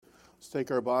Take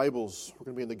our Bibles. We're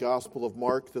going to be in the Gospel of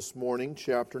Mark this morning,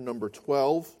 chapter number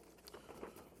 12.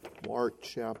 Mark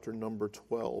chapter number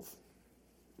 12.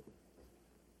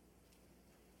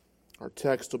 Our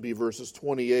text will be verses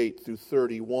 28 through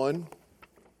 31.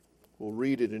 We'll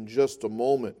read it in just a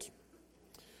moment.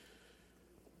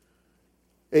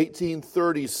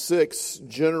 1836,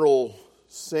 General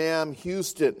Sam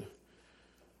Houston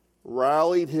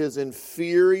rallied his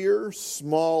inferior,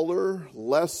 smaller,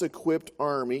 less equipped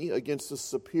army against the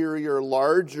superior,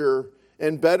 larger,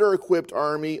 and better equipped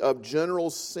army of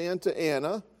General Santa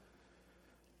Anna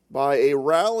by a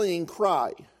rallying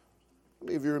cry.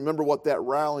 If you remember what that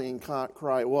rallying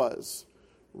cry was.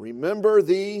 Remember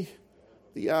the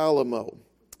Alamo.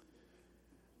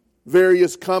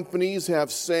 Various companies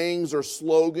have sayings or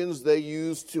slogans they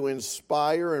use to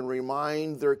inspire and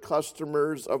remind their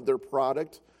customers of their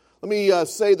product. Let me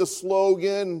say the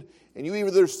slogan, and you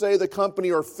either say the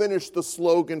company or finish the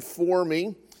slogan for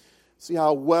me. See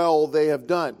how well they have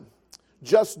done.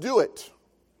 Just do it.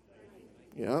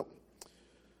 Yeah.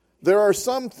 There are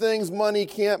some things money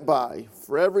can't buy.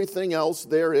 For everything else,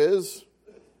 there is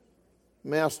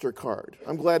MasterCard.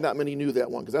 I'm glad not many knew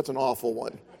that one, because that's an awful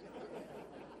one.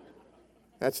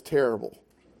 That's terrible.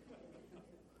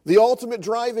 The ultimate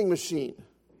driving machine.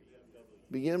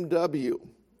 BMW.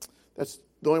 That's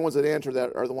the only ones that answer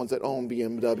that are the ones that own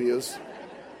BMWs.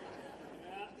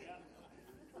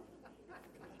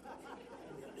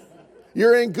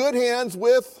 You're in good hands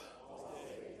with?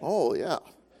 Oh, yeah.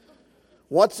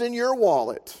 What's in your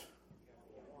wallet?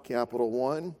 Capital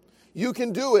One. You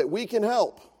can do it. We can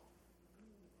help.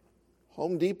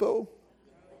 Home Depot.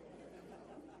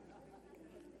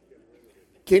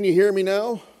 Can you hear me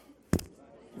now?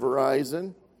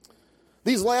 Verizon.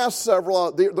 These last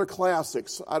several, they're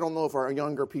classics. I don't know if our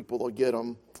younger people will get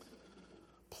them.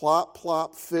 Plop,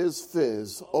 plop, fizz,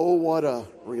 fizz. Oh, what a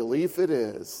relief it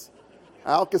is.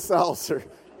 Alka-Seltzer.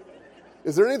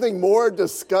 Is there anything more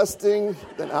disgusting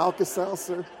than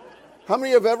Alka-Seltzer? How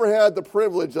many have ever had the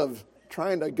privilege of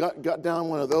trying to gut down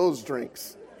one of those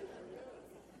drinks?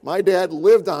 My dad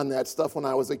lived on that stuff when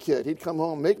I was a kid. He'd come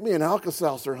home, make me an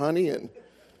Alka-Seltzer, honey, and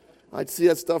I'd see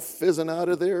that stuff fizzing out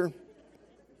of there.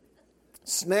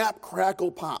 Snap,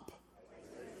 crackle, pop.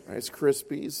 Rice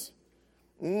Krispies.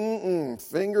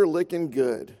 Finger licking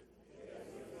good.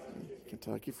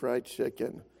 Kentucky Fried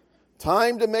Chicken.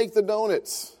 Time to make the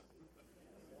donuts.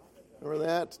 Remember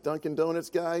that? Dunkin' Donuts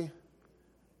guy?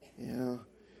 Yeah.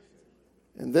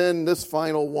 And then this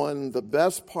final one, the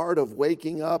best part of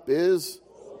waking up is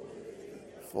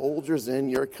Folgers in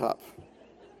your cup.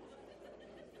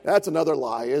 That's another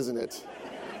lie, isn't it?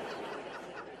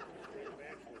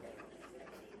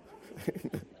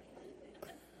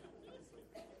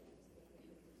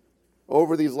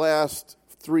 Over these last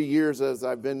 3 years as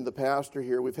I've been the pastor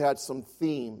here, we've had some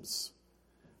themes.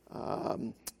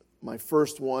 My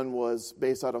first one was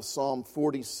based out of Psalm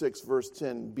 46, verse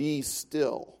 10, be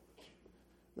still.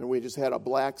 And we just had a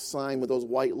black sign with those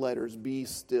white letters, be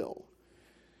still.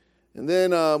 And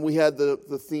then we had the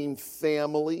theme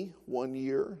family 1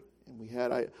 year. And we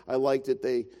had, I liked it,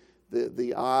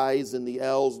 the I's and the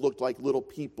L's looked like little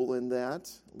people in that,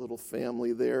 little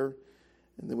family there.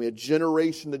 And then we had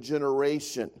generation to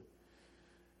generation.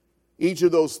 Each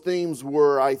of those themes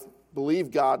were, I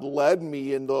believe God led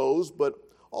me in those, but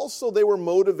also they were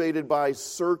motivated by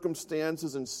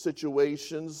circumstances and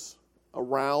situations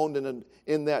around and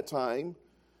in that time.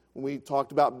 When we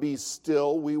talked about be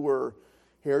still,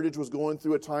 Heritage was going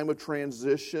through a time of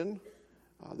transition.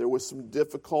 There was some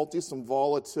difficulty, some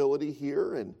volatility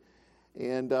here.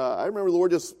 And I remember the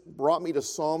Lord just brought me to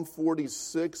Psalm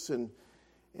 46, and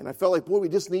I felt like, boy, we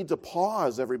just need to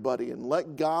pause, everybody, and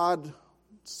let God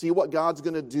see what God's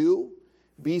going to do.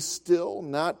 Be still,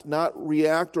 not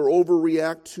react or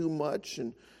overreact too much.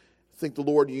 And I think the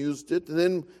Lord used it. And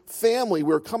then family,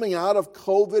 we're coming out of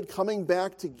COVID, coming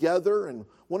back together, and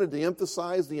wanted to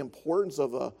emphasize the importance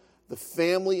of the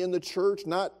family in the church,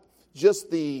 not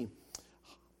just the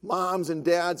moms and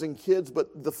dads and kids,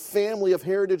 but the family of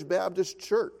Heritage Baptist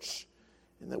Church.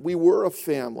 And that we were a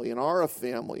family and are a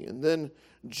family. And then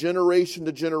generation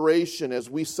to generation, as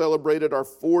we celebrated our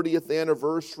 40th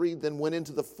anniversary, then went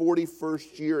into the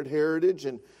 41st year at Heritage,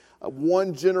 and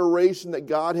one generation that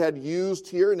God had used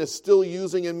here and is still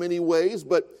using in many ways,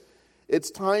 but it's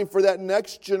time for that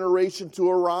next generation to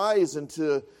arise and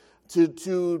to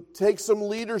take some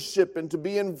leadership and to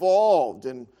be involved.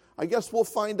 And I guess we'll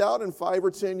find out in 5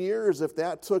 or 10 years if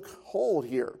that took hold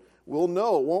here. We'll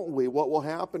know, won't we, what will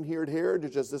happen here at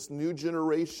Heritage as this new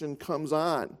generation comes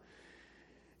on.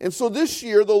 And so this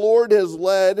year, the Lord has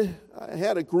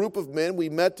had a group of men. We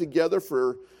met together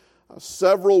for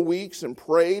several weeks and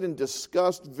prayed and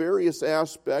discussed various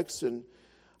aspects, and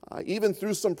even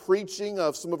through some preaching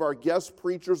of some of our guest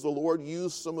preachers, the Lord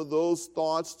used some of those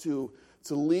thoughts to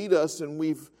lead us, and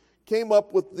we've came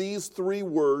up with these 3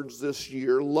 words this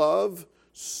year: love,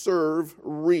 serve,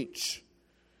 reach.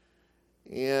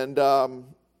 And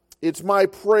it's my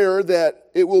prayer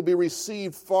that it will be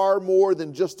received far more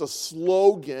than just a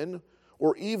slogan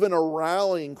or even a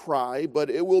rallying cry, but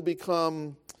it will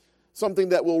become something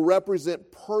that will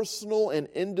represent personal and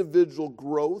individual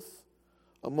growth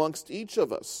amongst each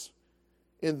of us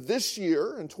in this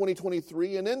year, in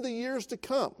 2023, and in the years to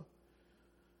come.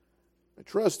 I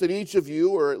trust that each of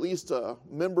you, or at least a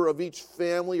member of each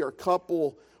family or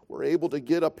couple, were able to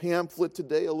get a pamphlet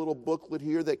today, a little booklet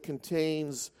here that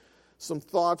contains some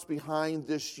thoughts behind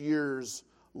this year's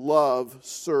Love,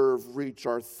 Serve, Reach,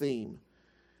 our theme.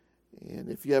 And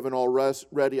if you haven't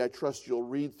already, I trust you'll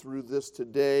read through this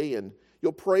today and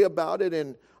you'll pray about it,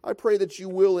 and I pray that you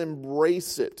will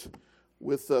embrace it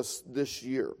with us this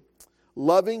year.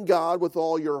 Loving God with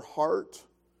all your heart,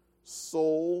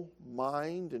 soul,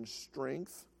 mind, and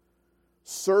strength.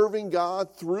 Serving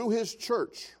God through His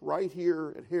church right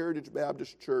here at Heritage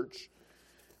Baptist Church.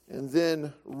 And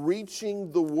then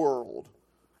reaching the world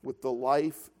with the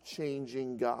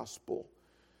life-changing gospel.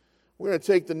 We're going to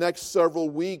take the next several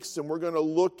weeks and we're going to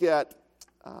look at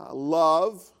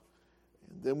love.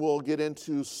 And then we'll get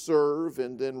into serve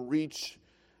and then reach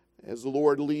as the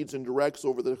Lord leads and directs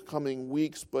over the coming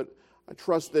weeks. But I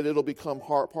trust that it'll become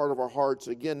part of our hearts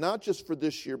again, not just for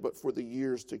this year, but for the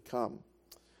years to come.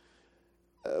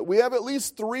 We have at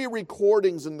least 3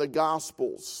 recordings in the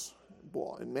Gospels,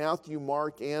 in Matthew,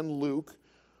 Mark, and Luke,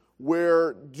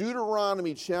 where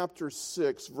Deuteronomy chapter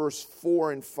 6, verse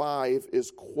 4 and 5 is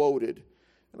quoted.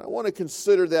 And I want to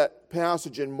consider that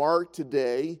passage in Mark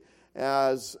today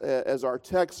as our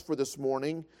text for this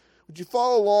morning. Would you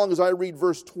follow along as I read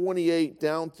verse 28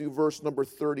 down through verse number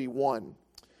 31?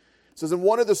 It says, "And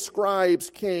one of the scribes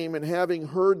came, and having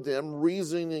heard them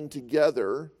reasoning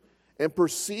together, and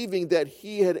perceiving that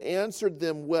he had answered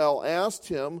them well, asked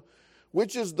him,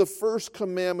 which is the first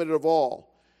commandment of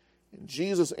all? And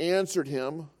Jesus answered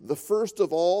him, the first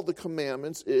of all the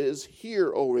commandments is,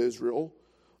 Hear, O Israel,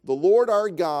 the Lord our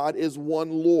God is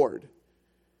one Lord.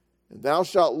 And thou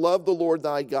shalt love the Lord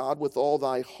thy God with all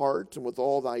thy heart, and with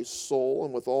all thy soul,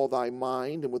 and with all thy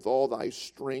mind, and with all thy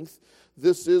strength.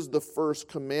 This is the first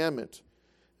commandment.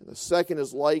 And the second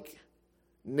is like,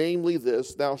 namely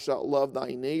this, thou shalt love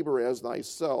thy neighbor as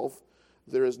thyself.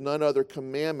 There is none other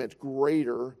commandment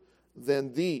greater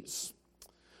than these."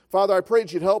 Father, I pray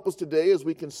that you'd help us today as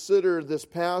we consider this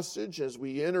passage, as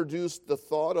we introduce the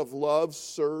thought of love,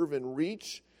 serve, and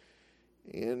reach,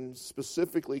 and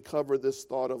specifically cover this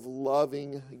thought of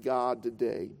loving God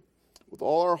today with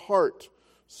all our heart,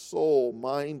 soul,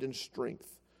 mind, and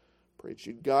strength. Pray that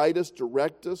you'd guide us,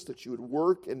 direct us, that you would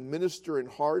work and minister in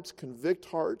hearts, convict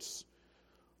hearts.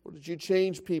 Lord, that you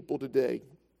change people today.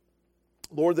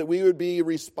 Lord, that we would be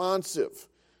responsive.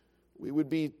 We would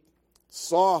be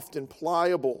soft and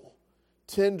pliable,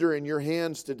 tender in your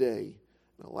hands today,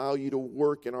 and allow you to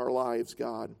work in our lives,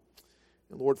 God.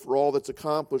 And Lord, for all that's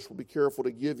accomplished, we'll be careful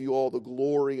to give you all the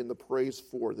glory and the praise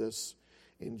for this.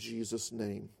 In Jesus'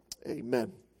 name,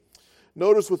 amen.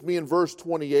 Notice with me in verse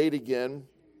 28 again.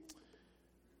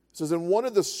 It says, "And one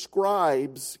of the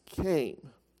scribes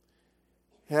came,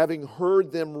 having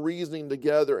heard them reasoning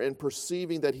together and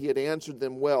perceiving that he had answered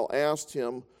them well, asked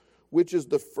him, which is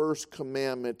the first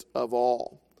commandment of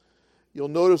all?" You'll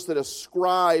notice that a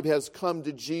scribe has come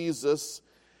to Jesus,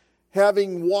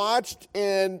 having watched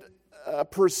and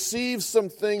perceived some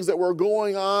things that were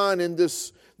going on in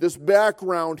this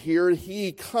background here.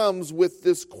 He comes with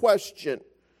this question.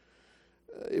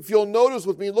 If you'll notice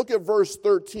with me, look at verse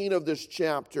 13 of this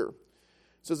chapter. It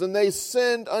says, "And they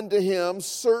send unto him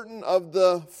certain of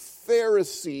the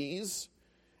Pharisees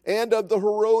and of the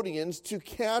Herodians to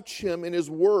catch him in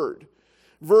his word."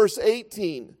 Verse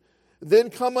 18, "Then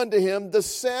come unto him the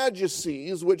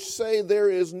Sadducees, which say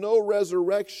there is no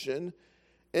resurrection,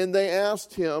 and they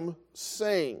asked him,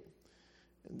 saying."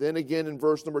 And then again in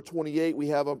verse number 28, we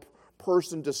have a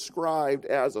person described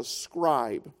as a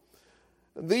scribe.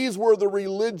 These were the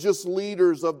religious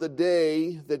leaders of the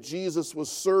day that Jesus was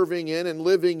serving in and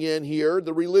living in here,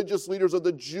 the religious leaders of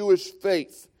the Jewish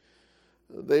faith.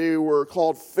 They were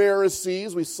called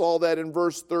Pharisees. We saw that in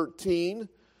verse 13.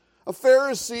 A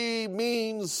Pharisee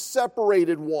means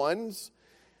separated ones,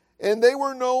 and they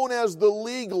were known as the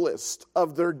legalists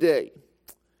of their day.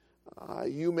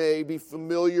 You may be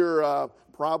familiar,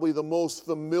 probably the most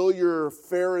familiar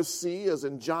Pharisee is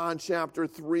in John chapter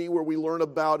 3, where we learn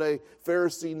about a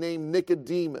Pharisee named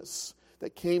Nicodemus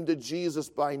that came to Jesus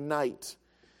by night.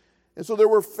 And so there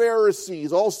were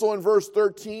Pharisees. Also in verse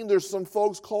 13, there's some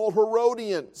folks called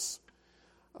Herodians.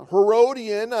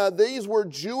 These were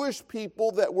Jewish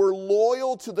people that were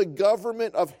loyal to the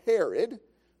government of Herod,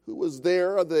 who was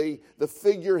there, the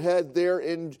figurehead there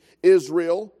in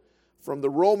Israel from the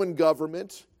Roman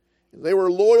government. They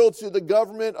were loyal to the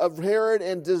government of Herod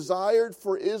and desired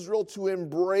for Israel to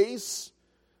embrace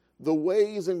the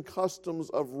ways and customs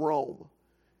of Rome.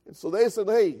 And so they said,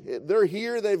 hey, they're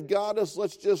here, they've got us,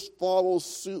 let's just follow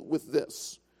suit with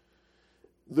this.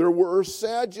 There were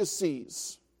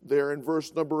Sadducees there in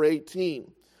verse number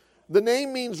 18. The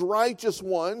name means righteous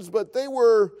ones, but they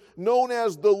were known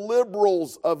as the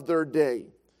liberals of their day.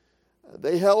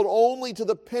 They held only to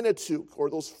the Pentateuch, or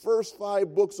those first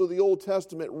 5 books of the Old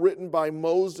Testament written by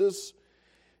Moses,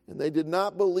 and they did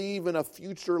not believe in a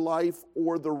future life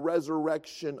or the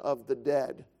resurrection of the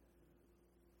dead.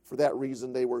 For that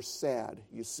reason, they were sad,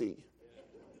 you see.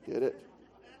 Get it?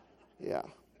 Yeah.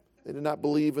 They did not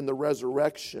believe in the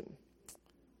resurrection.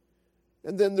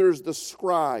 And then there's the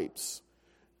scribes.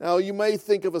 Now, you may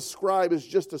think of a scribe as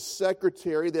just a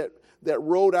secretary that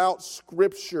wrote out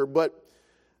Scripture, but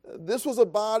this was a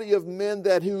body of men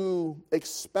who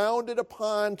expounded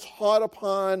upon, taught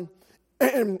upon,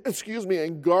 and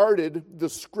guarded the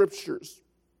Scriptures.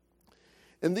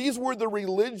 And these were the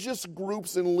religious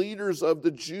groups and leaders of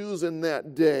the Jews in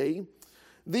that day.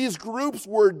 These groups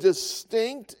were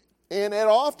distinct and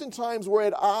oftentimes were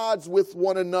at odds with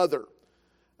one another.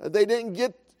 They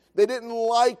didn't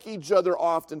like each other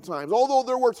oftentimes. Although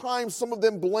there were times some of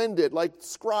them blended, like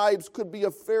scribes could be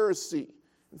a Pharisee.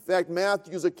 In fact,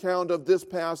 Matthew's account of this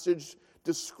passage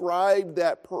described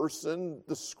that person,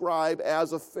 the scribe,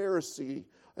 as a Pharisee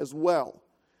as well.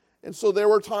 And so there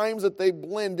were times that they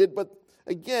blended, but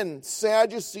again,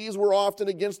 Sadducees were often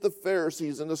against the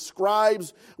Pharisees, and the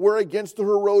scribes were against the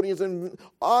Herodians, and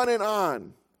on and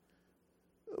on.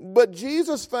 But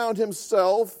Jesus found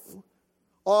himself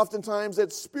oftentimes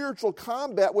at spiritual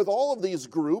combat with all of these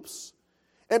groups.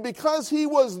 And because he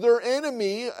was their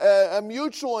enemy, a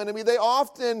mutual enemy, they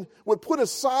often would put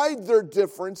aside their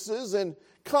differences and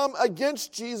come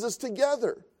against Jesus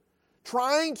together.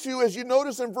 Trying to, as you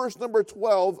notice in verse number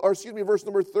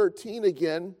 13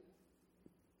 again,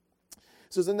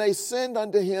 it says, and they send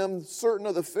unto him certain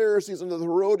of the Pharisees and of the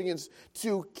Herodians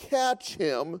to catch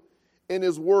him in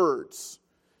his words.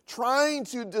 Trying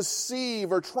to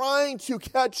deceive or trying to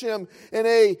catch him in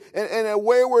a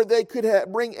way where they could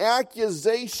bring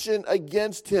accusation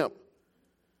against him.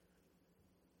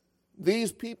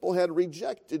 These people had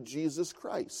rejected Jesus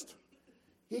Christ.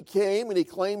 He came and he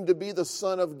claimed to be the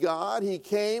Son of God. He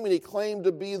came and he claimed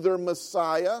to be their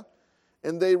Messiah,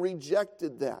 and they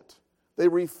rejected that. They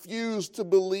refused to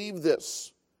believe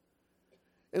this.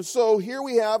 And so here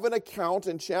we have an account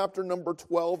in chapter number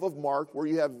 12 of Mark where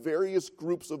you have various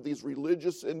groups of these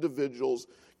religious individuals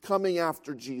coming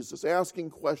after Jesus, asking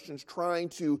questions, trying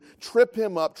to trip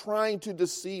him up, trying to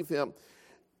deceive him.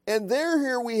 And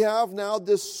here we have now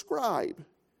this scribe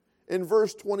in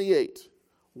verse 28.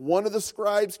 One of the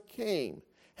scribes came,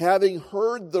 having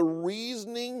heard them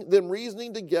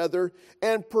reasoning together,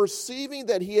 and perceiving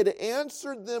that he had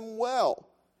answered them well.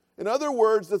 In other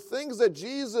words, the things that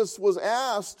Jesus was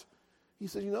asked, he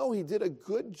said, he did a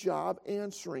good job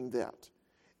answering that.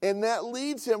 And that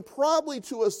leads him probably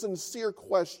to a sincere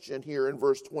question here in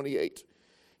verse 28.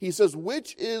 He says,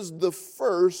 which is the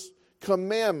first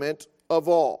commandment of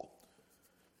all?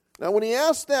 Now, when he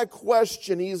asks that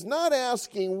question, he's not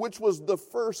asking which was the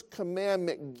first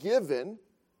commandment given,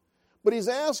 but he's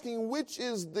asking which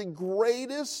is the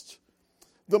greatest,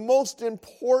 the most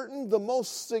important, the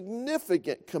most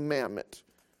significant commandment.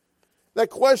 That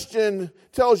question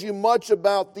tells you much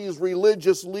about these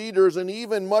religious leaders and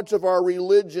even much of our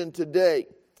religion today.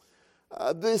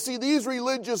 These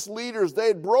religious leaders, they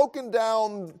had broken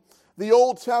down the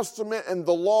Old Testament and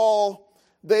the law.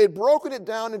 They had broken it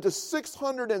down into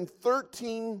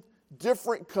 613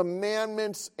 different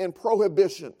commandments and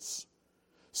prohibitions.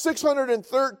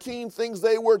 613 things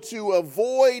they were to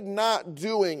avoid not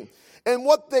doing. And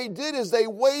what they did is they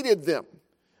weighted them.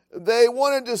 They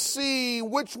wanted to see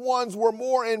which ones were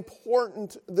more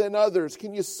important than others.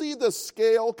 Can you see the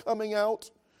scale coming out?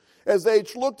 As they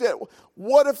looked at,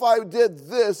 what if I did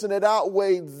this and it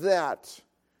outweighed that?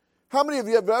 How many of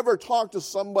you have ever talked to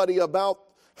somebody about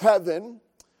heaven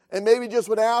and maybe just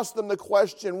would ask them the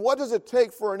question, what does it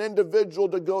take for an individual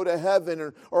to go to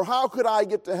heaven? Or how could I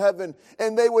get to heaven?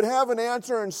 And they would have an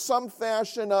answer in some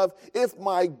fashion of, if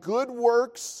my good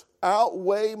works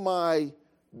outweigh my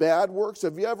bad works.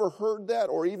 Have you ever heard that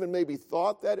or even maybe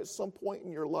thought that at some point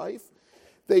in your life?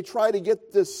 They try to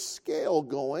get this scale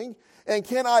going. And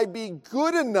can I be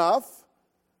good enough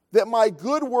that my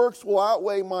good works will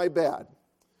outweigh my bad?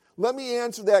 Let me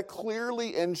answer that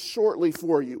clearly and shortly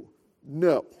for you.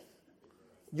 No,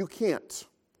 you can't.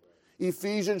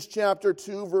 Ephesians chapter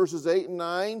 2, verses 8 and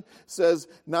 9 says,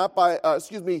 I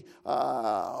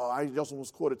just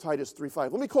almost quoted Titus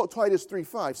 3:5. Let me quote Titus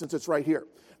 3:5 since it's right here.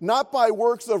 Not by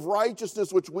works of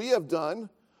righteousness which we have done,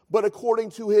 but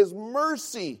according to his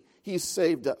mercy he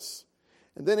saved us.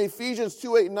 And then Ephesians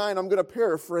 2, 8 and 9, I'm going to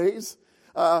paraphrase.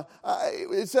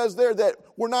 It says there that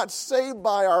we're not saved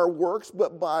by our works,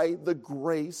 but by the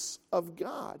grace of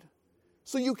God.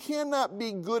 So you cannot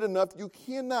be good enough, you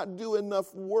cannot do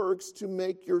enough works to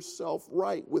make yourself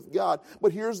right with God.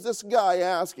 But here's this guy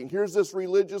asking, here's this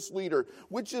religious leader,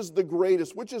 which is the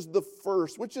greatest, which is the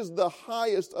first, which is the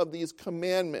highest of these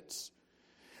commandments?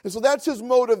 And so that's his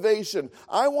motivation.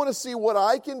 I want to see what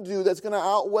I can do that's going to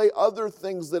outweigh other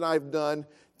things that I've done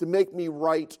to make me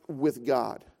right with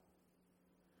God.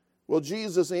 Well,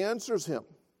 Jesus answers him.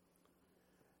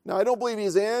 Now, I don't believe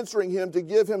he's answering him to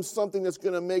give him something that's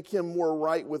going to make him more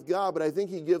right with God, but I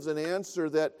think he gives an answer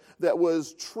that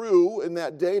was true in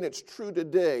that day, and it's true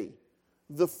today.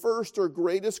 The first or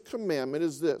greatest commandment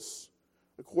is this,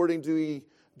 according to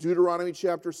Deuteronomy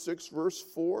chapter 6, verse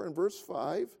 4 and verse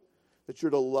 5, that you're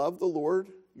to love the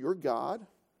Lord your God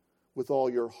with all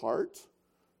your heart,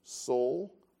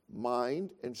 soul,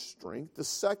 mind, and strength. The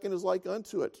second is like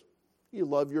unto it. You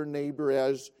love your neighbor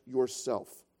as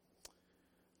yourself.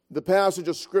 The passage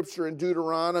of Scripture in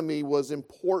Deuteronomy was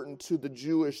important to the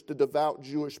devout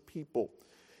Jewish people.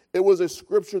 It was a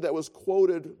Scripture that was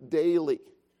quoted daily.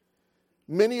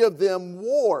 Many of them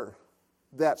wore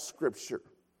that Scripture.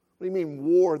 What do you mean,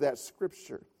 wore that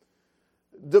Scripture?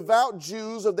 Devout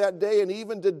Jews of that day and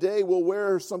even today will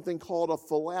wear something called a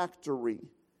phylactery.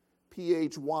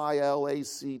 Phylacterie,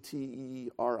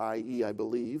 I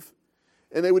believe.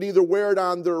 And they would either wear it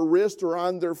on their wrist or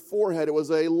on their forehead. It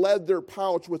was a leather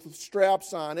pouch with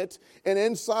straps on it. And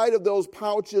inside of those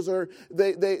pouches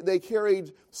they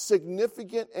carried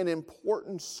significant and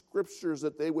important scriptures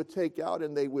that they would take out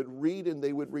and they would read and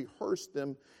they would rehearse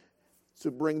them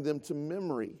to bring them to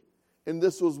memory. And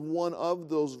this was one of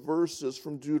those verses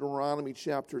from Deuteronomy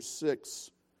chapter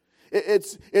 6.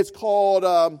 It's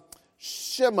called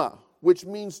Shema, which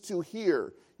means to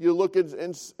hear. You look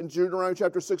in Deuteronomy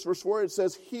chapter 6, verse 4, it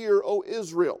says, "Hear, O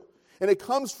Israel." And it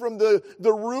comes from the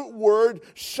root word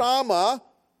shama,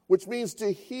 which means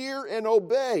to hear and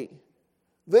obey.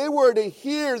 They were to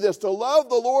hear this, to love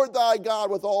the Lord thy God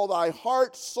with all thy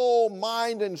heart, soul,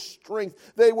 mind, and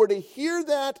strength. They were to hear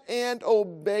that and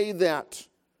obey that.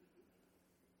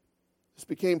 This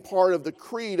became part of the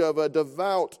creed of a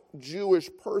devout Jewish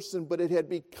person, but it had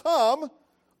become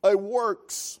a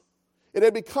works. It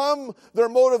had become their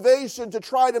motivation to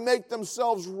try to make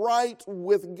themselves right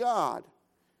with God.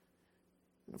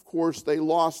 And of course, they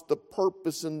lost the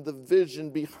purpose and the vision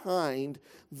behind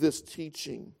this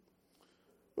teaching.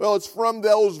 Well, it's from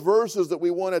those verses that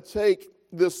we want to take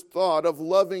this thought of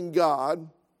loving God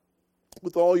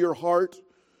with all your heart,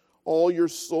 all your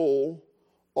soul,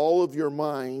 all of your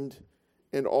mind,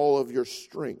 and all of your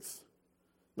strength.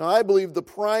 Now, I believe the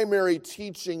primary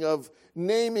teaching of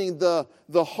naming the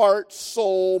heart,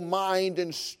 soul, mind,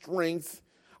 and strength,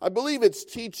 I believe it's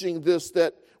teaching this,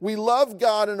 that we love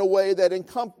God in a way that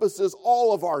encompasses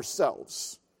all of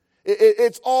ourselves.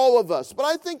 It's all of us. But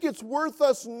I think it's worth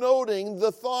us noting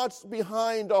the thoughts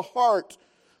behind a heart,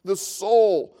 the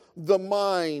soul, the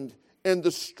mind, and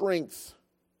the strength.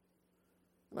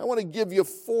 And I want to give you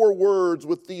 4 words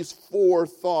with these 4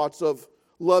 thoughts of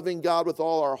loving God with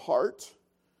all our heart,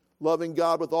 loving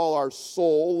God with all our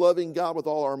soul, loving God with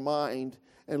all our mind,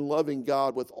 and loving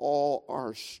God with all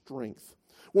our strength.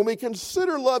 When we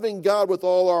consider loving God with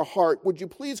all our heart, would you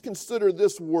please consider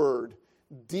this word,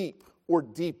 deep or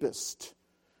deepest?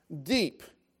 Deep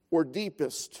or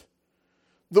deepest.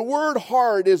 The word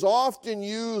heart is often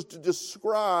used to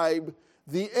describe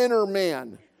the inner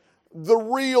man, the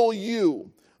real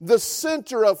you, the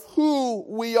center of who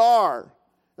we are.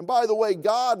 And by the way,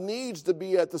 God needs to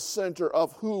be at the center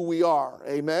of who we are.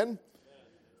 Amen?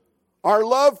 Our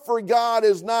love for God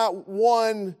is not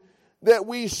one that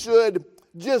we should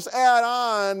just add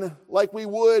on like we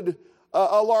would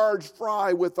a large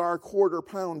fry with our quarter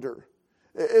pounder.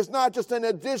 It's not just an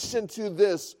addition to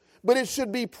this, but it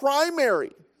should be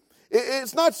primary.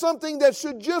 It's not something that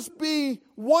should just be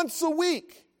once a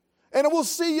week. And we'll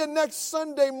see you next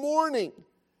Sunday morning.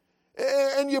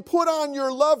 And you put on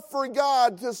your love for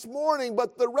God this morning,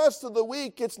 but the rest of the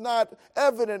week it's not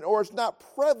evident or it's not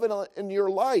prevalent in your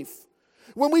life.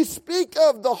 When we speak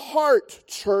of the heart,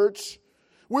 church,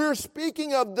 we're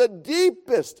speaking of the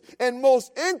deepest and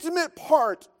most intimate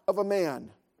part of a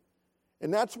man.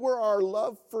 And that's where our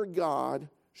love for God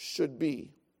should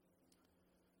be.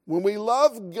 When we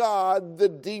love God the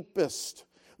deepest,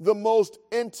 the most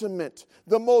intimate,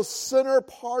 the most center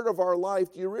part of our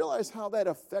life, do you realize how that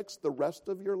affects the rest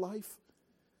of your life?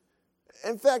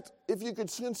 In fact, if you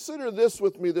could consider this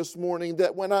with me this morning,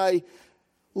 that when I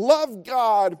love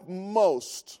God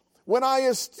most, when I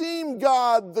esteem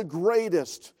God the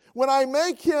greatest, when I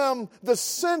make Him the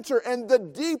center and the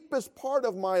deepest part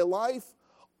of my life,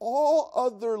 all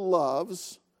other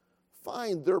loves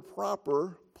find their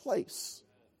proper place.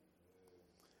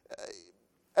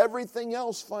 Everything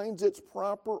else finds its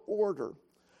proper order.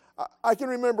 I can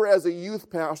remember as a youth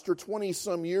pastor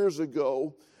 20-some years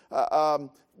ago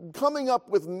coming up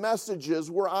with messages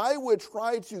where I would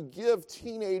try to give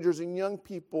teenagers and young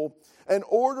people an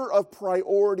order of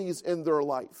priorities in their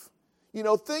life. You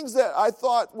know, things that I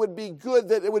thought would be good,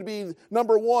 that it would be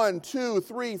number 1, 2,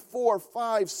 3, 4,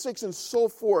 5, 6, and so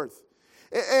forth.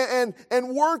 And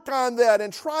work on that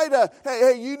and try to,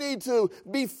 hey, you need to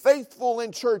be faithful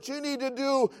in church. You need to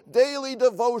do daily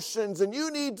devotions and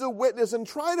you need to witness and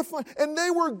try to find, and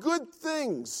they were good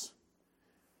things.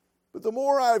 But the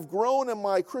more I've grown in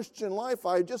my Christian life,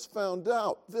 I just found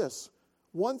out this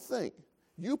one thing.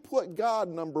 You put God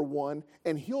number 1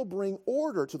 and He'll bring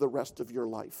order to the rest of your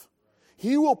life.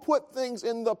 He will put things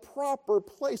in the proper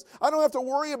place. I don't have to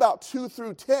worry about 2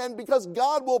 through 10 because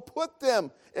God will put them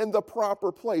in the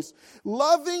proper place.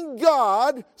 Loving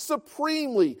God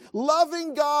supremely,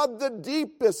 loving God the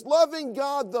deepest, loving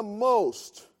God the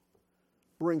most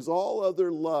brings all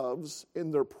other loves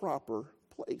in their proper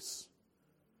place.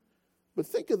 But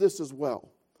think of this as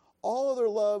well. All other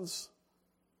loves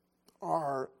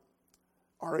are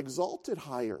exalted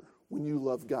higher when you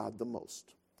love God the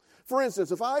most. For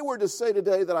instance, if I were to say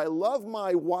today that I love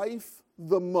my wife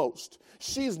the most,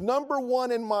 she's number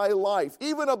 1 in my life,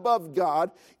 even above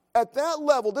God, at that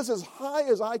level, this is as high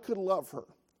as I could love her.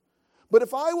 But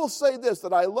if I will say this,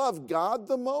 that I love God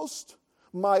the most,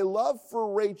 my love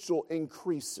for Rachel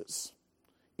increases.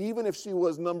 Even if she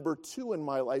was number 2 in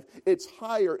my life, it's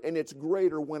higher and it's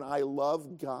greater when I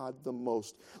love God the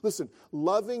most. Listen,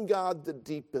 loving God the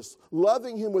deepest,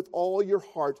 loving Him with all your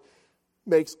heart,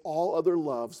 makes all other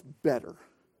loves better.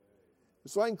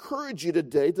 So I encourage you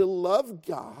today to love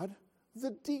God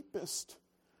the deepest.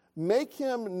 Make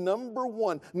Him number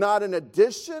 1. Not an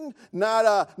addition,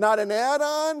 not an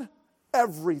add-on,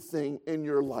 everything in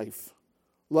your life.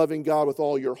 Loving God with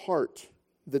all your heart,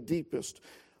 the deepest.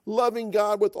 Loving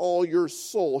God with all your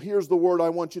soul. Here's the word I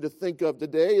want you to think of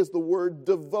today is the word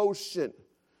devotion.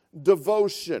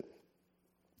 Devotion.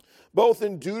 Both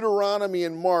in Deuteronomy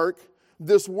and Mark,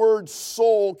 this word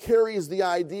soul carries the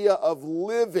idea of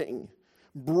living,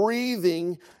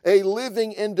 breathing, a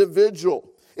living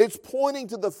individual. It's pointing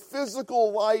to the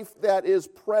physical life that is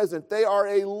present. They are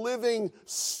a living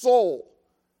soul.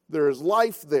 There is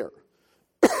life there.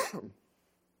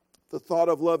 The thought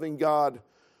of loving God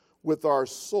with our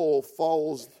soul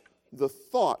follows the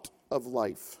thought of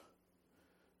life,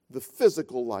 the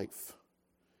physical life.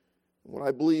 What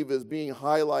I believe is being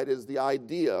highlighted is the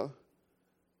idea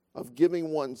of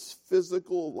giving one's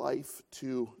physical life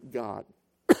to God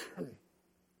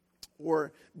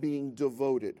or being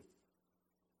devoted.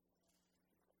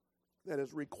 That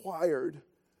is required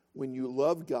when you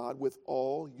love God with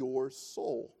all your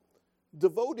soul.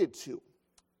 Devoted to,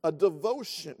 a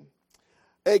devotion,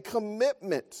 a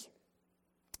commitment.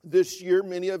 This year,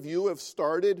 many of you have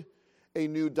started a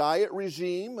new diet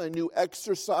regime, a new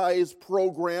exercise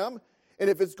program, and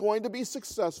if it's going to be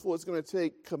successful, it's going to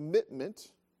take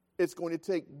commitment. It's going to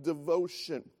take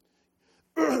devotion.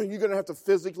 You're going to have to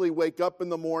physically wake up in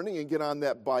the morning and get on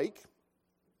that bike.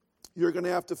 You're going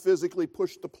to have to physically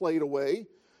push the plate away.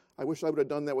 I wish I would have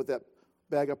done that with that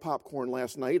bag of popcorn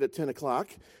last night at 10 o'clock.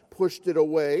 Pushed it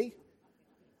away.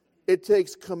 It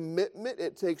takes commitment.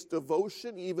 It takes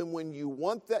devotion. Even when you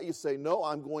want that, you say, no,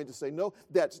 I'm going to say no.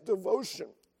 That's devotion.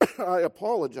 I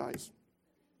apologize.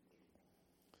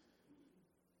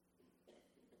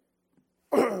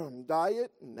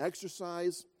 Diet and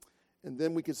exercise, and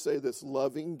then we could say this: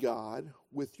 loving God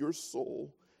with your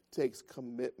soul takes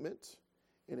commitment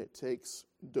and it takes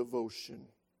devotion.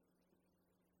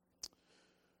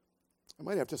 I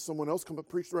might have to have someone else come and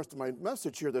preach the rest of my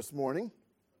message here this morning.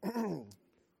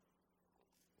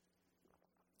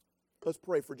 Let's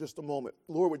pray for just a moment.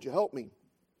 Lord, would you help me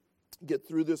get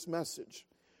through this message?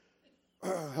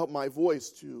 Help my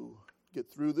voice to get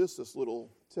through this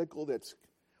little tickle that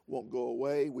won't go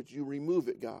away. Would you remove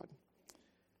it, God?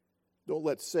 Don't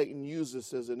let Satan use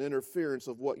this as an interference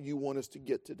of what you want us to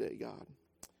get today, God.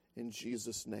 In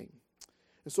Jesus' name.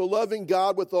 And so loving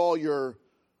God with all your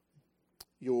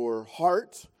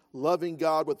heart, loving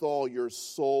God with all your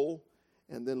soul,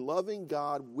 and then loving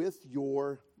God with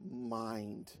your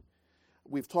mind.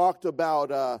 We've talked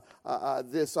about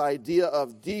this idea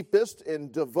of deepest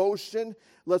and devotion.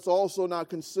 Let's also now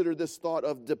consider this thought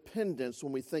of dependence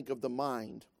when we think of the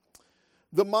mind.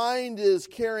 The mind is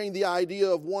carrying the idea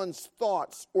of one's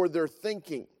thoughts or their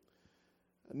thinking.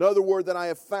 Another word that I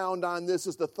have found on this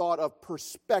is the thought of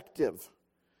perspective.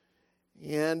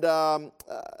 And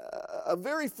a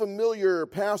very familiar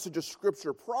passage of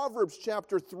Scripture, Proverbs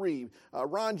chapter 3.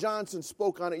 Ron Johnson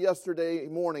spoke on it yesterday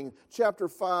morning, chapter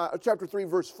 3,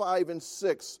 verse 5 and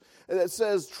 6. And it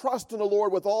says, "Trust in the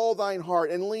Lord with all thine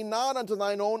heart, and lean not unto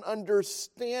thine own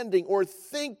understanding or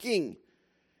thinking.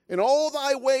 In all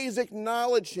thy ways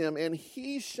acknowledge him, and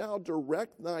he shall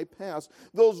direct thy paths."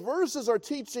 Those verses are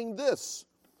teaching this,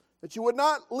 that you would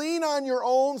not lean on your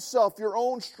own self, your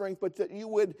own strength, but that you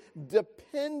would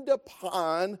depend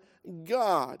upon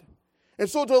God. And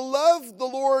so to love the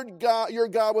Lord God, your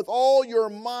God with all your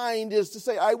mind is to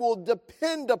say, I will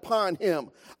depend upon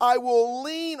him. I will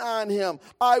lean on him.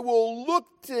 I will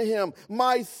look to him.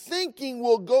 My thinking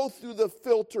will go through the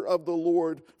filter of the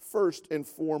Lord first and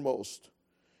foremost.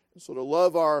 And so to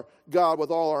love our God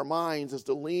with all our minds is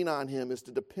to lean on him, is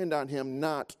to depend on him,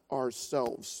 not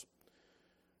ourselves.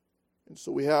 And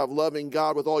so we have loving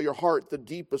God with all your heart, the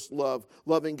deepest love.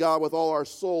 Loving God with all our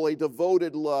soul, a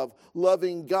devoted love.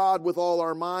 Loving God with all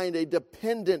our mind, a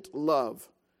dependent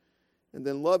love. And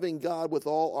then loving God with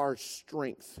all our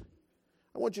strength.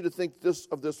 I want you to think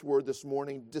of this word this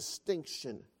morning,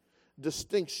 distinction.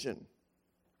 Distinction.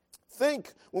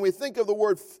 When we think of the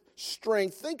word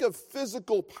strength, think of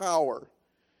physical power.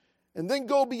 And then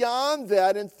go beyond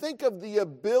that and think of the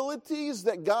abilities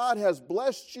that God has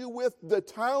blessed you with, the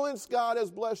talents God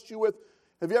has blessed you with.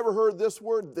 Have you ever heard this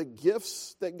word, the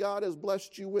gifts that God has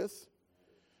blessed you with?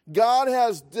 God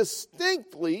has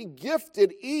distinctly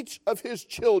gifted each of his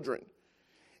children.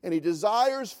 And he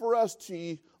desires for us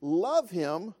to love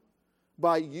him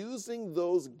by using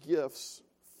those gifts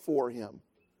for him.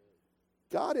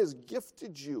 God has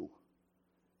gifted you.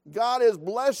 God has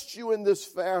blessed you in this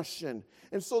fashion.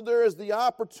 And so there is the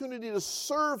opportunity to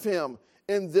serve him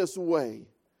in this way.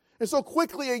 And so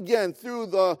quickly again, through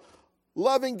the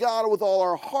loving God with all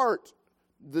our heart,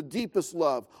 the deepest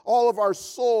love, all of our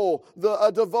soul,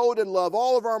 a devoted love,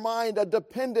 all of our mind, a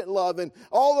dependent love, and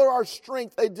all of our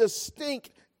strength, a distinct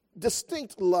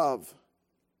love.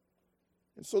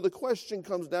 And so the question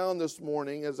comes down this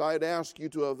morning as I'd ask you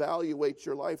to evaluate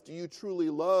your life. Do you truly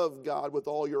love God with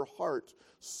all your heart,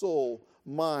 soul,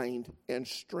 mind, and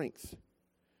strength?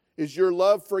 Is your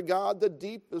love for God the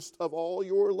deepest of all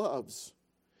your loves?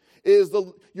 Is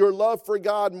your love for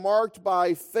God marked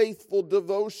by faithful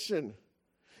devotion?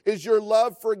 Is your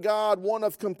love for God one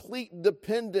of complete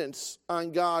dependence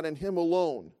on God and him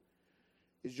alone?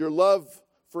 Is your love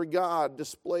for God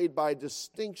displayed by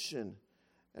distinction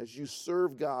as you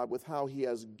serve God with how he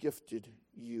has gifted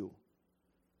you?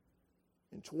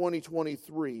 In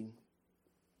 2023,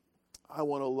 I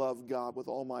want to love God with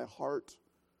all my heart,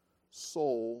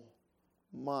 soul,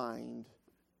 mind,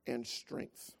 and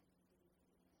strength.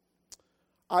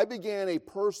 I began a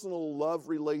personal love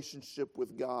relationship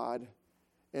with God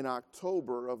in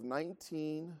October of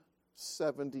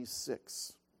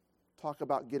 1976. Talk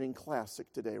about getting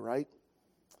classic today, right?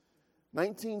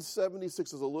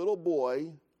 1976, as a little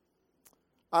boy,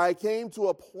 I came to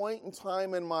a point in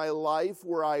time in my life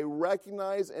where I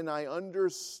recognized and I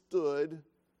understood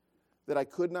that I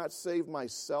could not save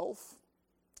myself,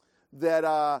 that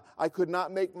I could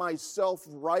not make myself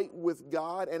right with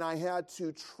God, and I had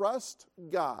to trust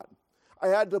God. I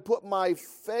had to put my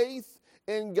faith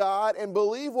in God and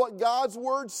believe what God's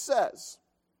Word says.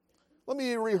 Let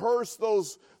me rehearse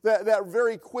that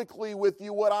very quickly with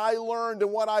you, what I learned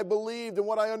and what I believed and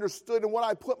what I understood and what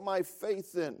I put my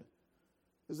faith in.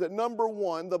 Is that number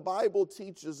one, the Bible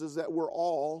teaches is that we're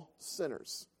all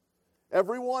sinners.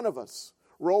 Every one of us.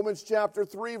 Romans chapter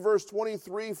 3, verse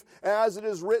 23, as it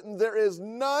is written, there is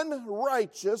none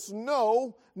righteous,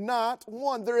 no, not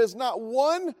one. There is not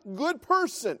one good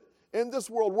person in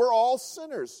this world. We're all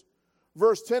sinners.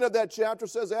 Verse 10 of that chapter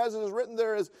says, as it is written,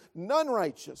 there is none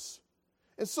righteous.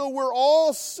 And so we're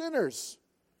all sinners.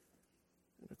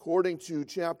 And according to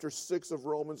chapter 6 of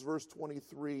Romans, verse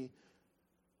 23,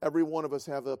 every one of us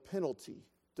have a penalty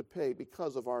to pay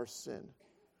because of our sin.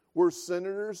 We're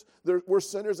sinners,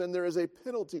 and there is a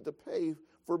penalty to pay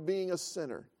for being a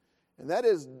sinner. And that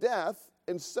is death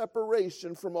and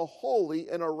separation from a holy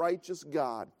and a righteous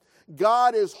God.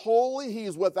 God is holy.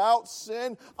 He's without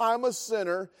sin. I'm a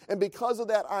sinner. And because of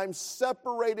that, I'm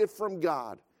separated from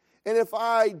God. And if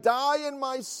I die in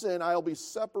my sin, I'll be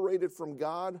separated from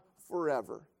God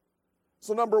forever.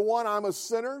 So number one, I'm a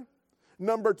sinner.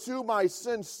 Number two, my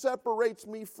sin separates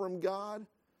me from God.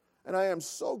 And I am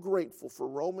so grateful for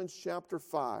Romans chapter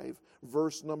 5,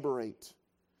 verse number 8.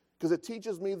 Because it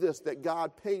teaches me this, that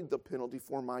God paid the penalty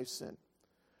for my sin.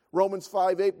 Romans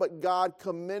 5:8, but God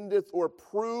commendeth or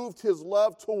proved his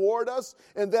love toward us,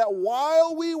 and that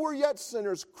while we were yet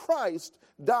sinners, Christ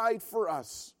died for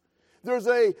us. There's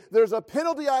a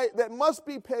penalty that must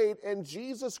be paid, and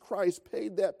Jesus Christ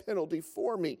paid that penalty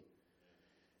for me.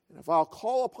 And if I'll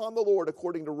call upon the Lord,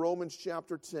 according to Romans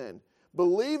chapter 10,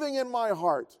 believing in my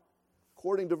heart,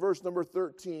 according to verse number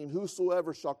 13,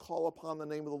 whosoever shall call upon the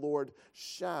name of the Lord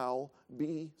shall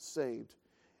be saved.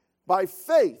 By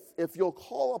faith, if you'll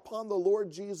call upon the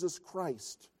Lord Jesus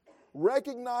Christ,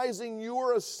 recognizing you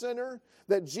are a sinner,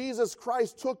 that Jesus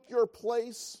Christ took your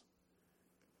place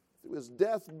through his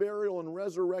death, burial, and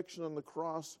resurrection on the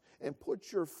cross, and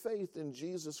put your faith in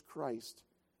Jesus Christ,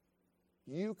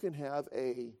 you can have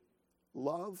a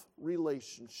love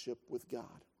relationship with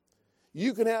God.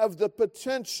 You can have the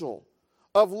potential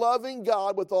of loving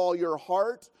God with all your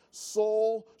heart,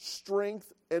 soul,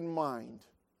 strength, and mind.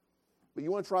 But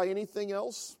you want to try anything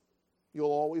else,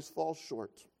 you'll always fall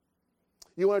short.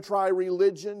 You want to try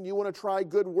religion, you want to try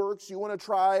good works, you want to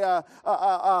try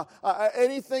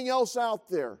anything else out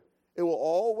there, it will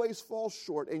always fall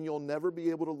short, and you'll never be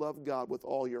able to love God with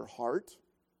all your heart,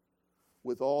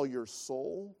 with all your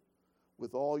soul,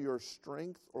 with all your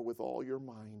strength, or with all your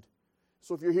mind.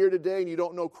 So if you're here today and you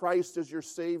don't know Christ as your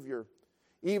Savior,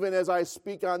 even as I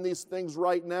speak on these things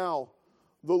right now,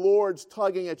 the Lord's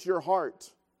tugging at your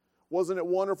heart. Wasn't it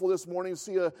wonderful this morning to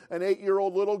see an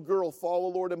 8-year-old little girl follow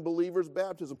the Lord in believer's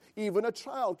baptism? Even a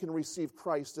child can receive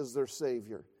Christ as their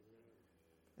Savior.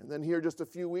 And then here just a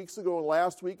few weeks ago,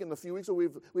 last week and a few weeks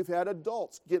ago, we've had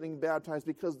adults getting baptized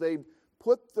because they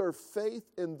put their faith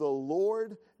in the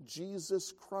Lord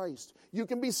Jesus Christ. You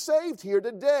can be saved here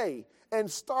today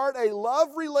and start a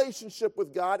love relationship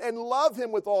with God and love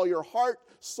Him with all your heart,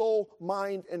 soul,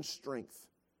 mind, and strength.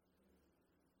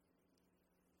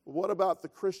 What about the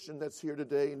Christian that's here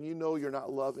today and you know you're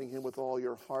not loving Him with all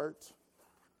your heart,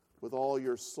 with all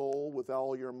your soul, with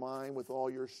all your mind, with all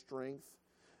your strength?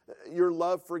 Your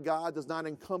love for God does not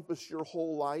encompass your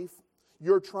whole life.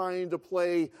 You're trying to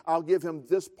play, I'll give Him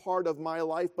this part of my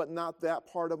life, but not that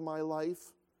part of my life.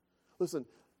 Listen,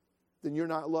 then you're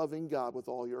not loving God with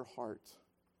all your heart,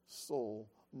 soul,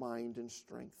 mind, and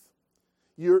strength.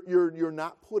 You're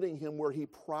not putting Him where He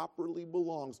properly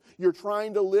belongs. You're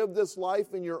trying to live this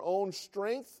life in your own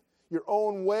strength, your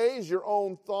own ways, your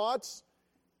own thoughts.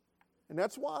 And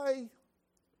that's why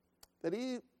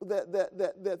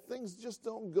that things just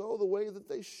don't go the way that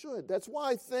they should. That's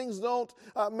why things don't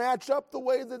match up the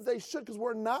way that they should, because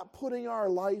we're not putting our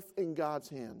life in God's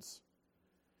hands.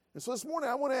 And so this morning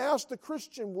I want to ask the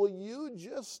Christian, will you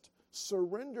just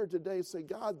surrender today and say,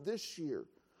 God, this year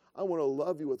I want to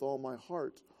love you with all my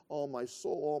heart, all my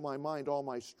soul, all my mind, all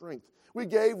my strength. We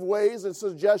gave ways and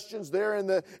suggestions there in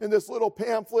this little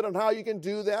pamphlet on how you can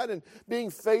do that, and being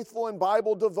faithful in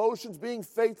Bible devotions, being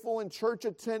faithful in church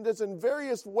attendance, and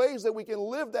various ways that we can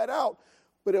live that out.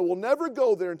 But it will never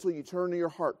go there until you turn your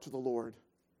heart to the Lord.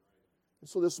 And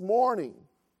so this morning,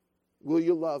 will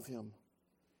you love Him?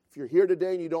 If you're here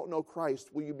today and you don't know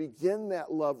Christ, will you begin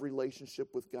that love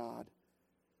relationship with God?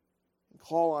 And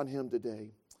call on Him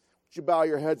today. Would you bow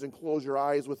your heads and close your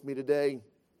eyes with me today?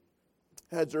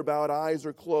 Heads are bowed, eyes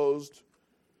are closed.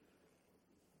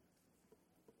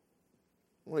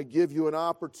 I want to give you an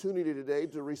opportunity today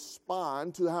to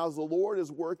respond to how the Lord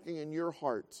is working in your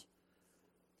heart.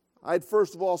 I'd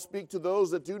first of all speak to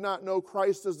those that do not know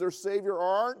Christ as their Savior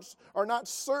or are not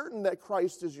certain that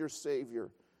Christ is your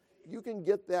Savior. You can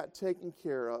get that taken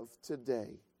care of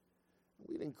today.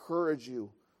 We'd encourage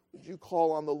you. Would you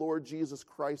call on the Lord Jesus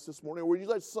Christ this morning? Or would you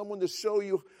let someone to show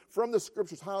you from the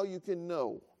Scriptures how you can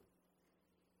know?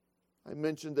 I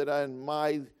mentioned that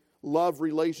my love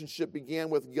relationship began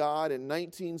with God in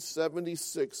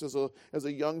 1976 as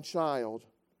a young child.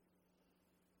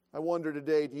 I wonder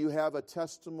today, do you have a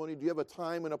testimony? Do you have a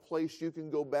time and a place you can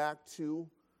go back to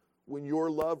when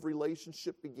your love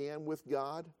relationship began with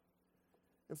God?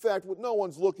 In fact, no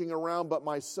one's looking around but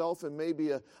myself, and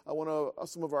maybe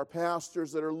some of our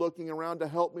pastors that are looking around to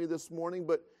help me this morning,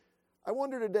 but I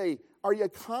wonder today, are you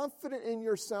confident in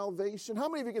your salvation? How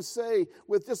many of you can say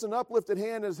with just an uplifted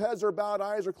hand as heads are bowed,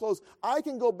 eyes are closed, I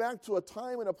can go back to a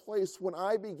time and a place when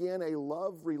I began a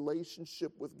love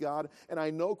relationship with God and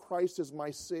I know Christ is my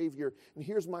Savior, and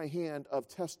here's my hand of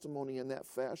testimony in that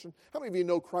fashion? How many of you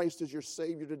know Christ is your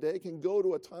Savior today? Can go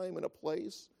to a time and a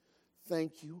place?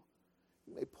 Thank you.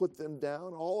 You may put them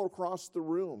down all across the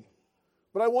room.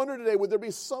 But I wonder today, would there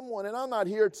be someone, and I'm not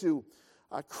here to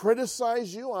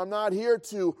criticize you. I'm not here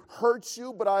to hurt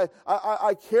you, but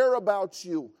I care about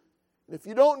you. And if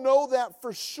you don't know that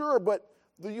for sure, but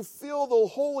do you feel the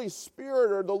Holy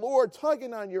Spirit or the Lord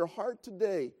tugging on your heart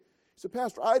today? You say,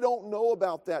 Pastor, I don't know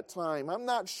about that time. I'm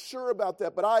not sure about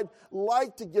that, but I'd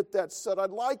like to get that set.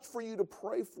 I'd like for you to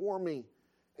pray for me.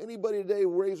 Anybody today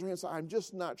raise your hand and say, I'm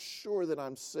just not sure that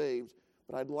I'm saved,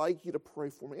 but I'd like you to pray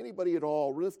for me. Anybody at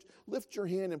all, lift your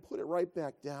hand and put it right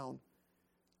back down.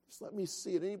 Just let me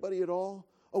see it. Anybody at all?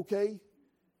 Okay.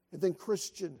 And then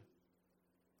Christian,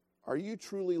 are you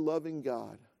truly loving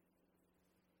God?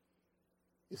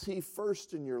 Is He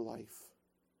first in your life?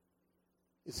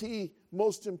 Is He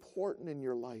most important in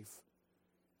your life?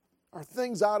 Are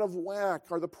things out of whack?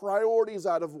 Are the priorities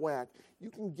out of whack? You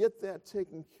can get that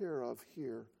taken care of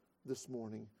here this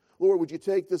morning. Lord, would you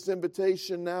take this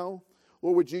invitation now?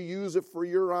 Lord, would you use it for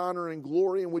your honor and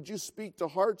glory? And would you speak to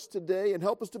hearts today and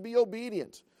help us to be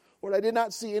obedient? Lord, I did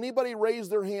not see anybody raise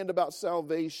their hand about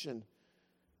salvation,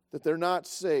 that they're not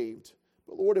saved.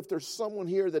 But Lord, if there's someone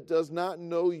here that does not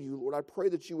know you, Lord, I pray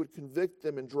that you would convict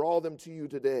them and draw them to you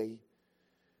today.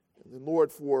 And then,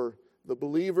 Lord, for the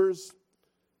believers,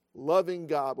 loving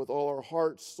God with all our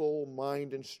heart, soul,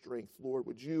 mind, and strength, Lord,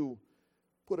 would you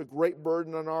put a great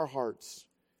burden on our hearts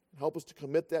and help us to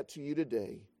commit that to you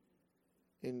today.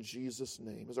 In Jesus'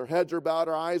 name. As our heads are bowed,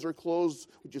 our eyes are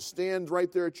closed, would you stand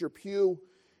right there at your pew?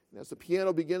 And as the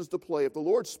piano begins to play, if the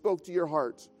Lord spoke to your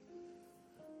heart,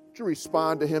 would you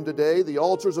respond to Him today? The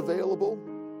altar's available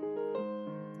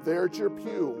there at your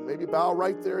pew. Maybe bow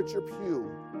right there at your pew.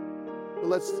 But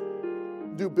let's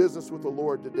do business with the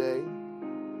Lord today.